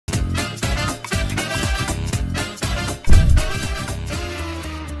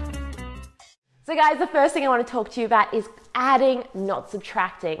So guys, the first thing I want to talk to you about is adding, not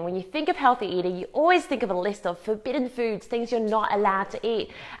subtracting. When you think of healthy eating, you always think of a list of forbidden foods, things you're not allowed to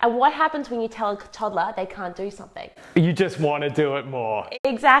eat. And what happens when you tell a toddler they can't do something? You just want to do it more.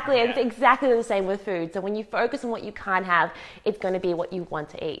 Exactly, and it's exactly the same with food. So when you focus on what you can't have, it's going to be what you want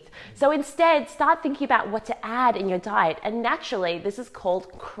to eat. So instead, start thinking about what to add in your diet. And naturally, this is called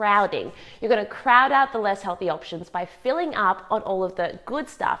crowding. You're going to crowd out the less healthy options by filling up on all of the good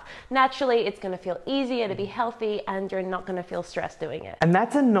stuff. Naturally, it's going to feel easier to be healthy and you're not going to feel stressed doing it. And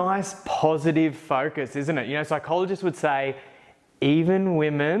that's a nice positive focus, isn't it? You know, psychologists would say even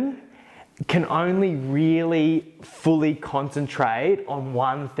women can only really fully concentrate on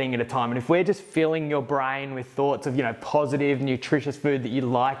one thing at a time. And if we're just filling your brain with thoughts of, you know, positive, nutritious food that you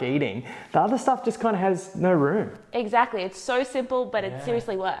like eating, the other stuff just kind of has no room. Exactly. It's so simple, but it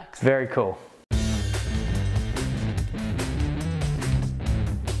seriously works. Very cool.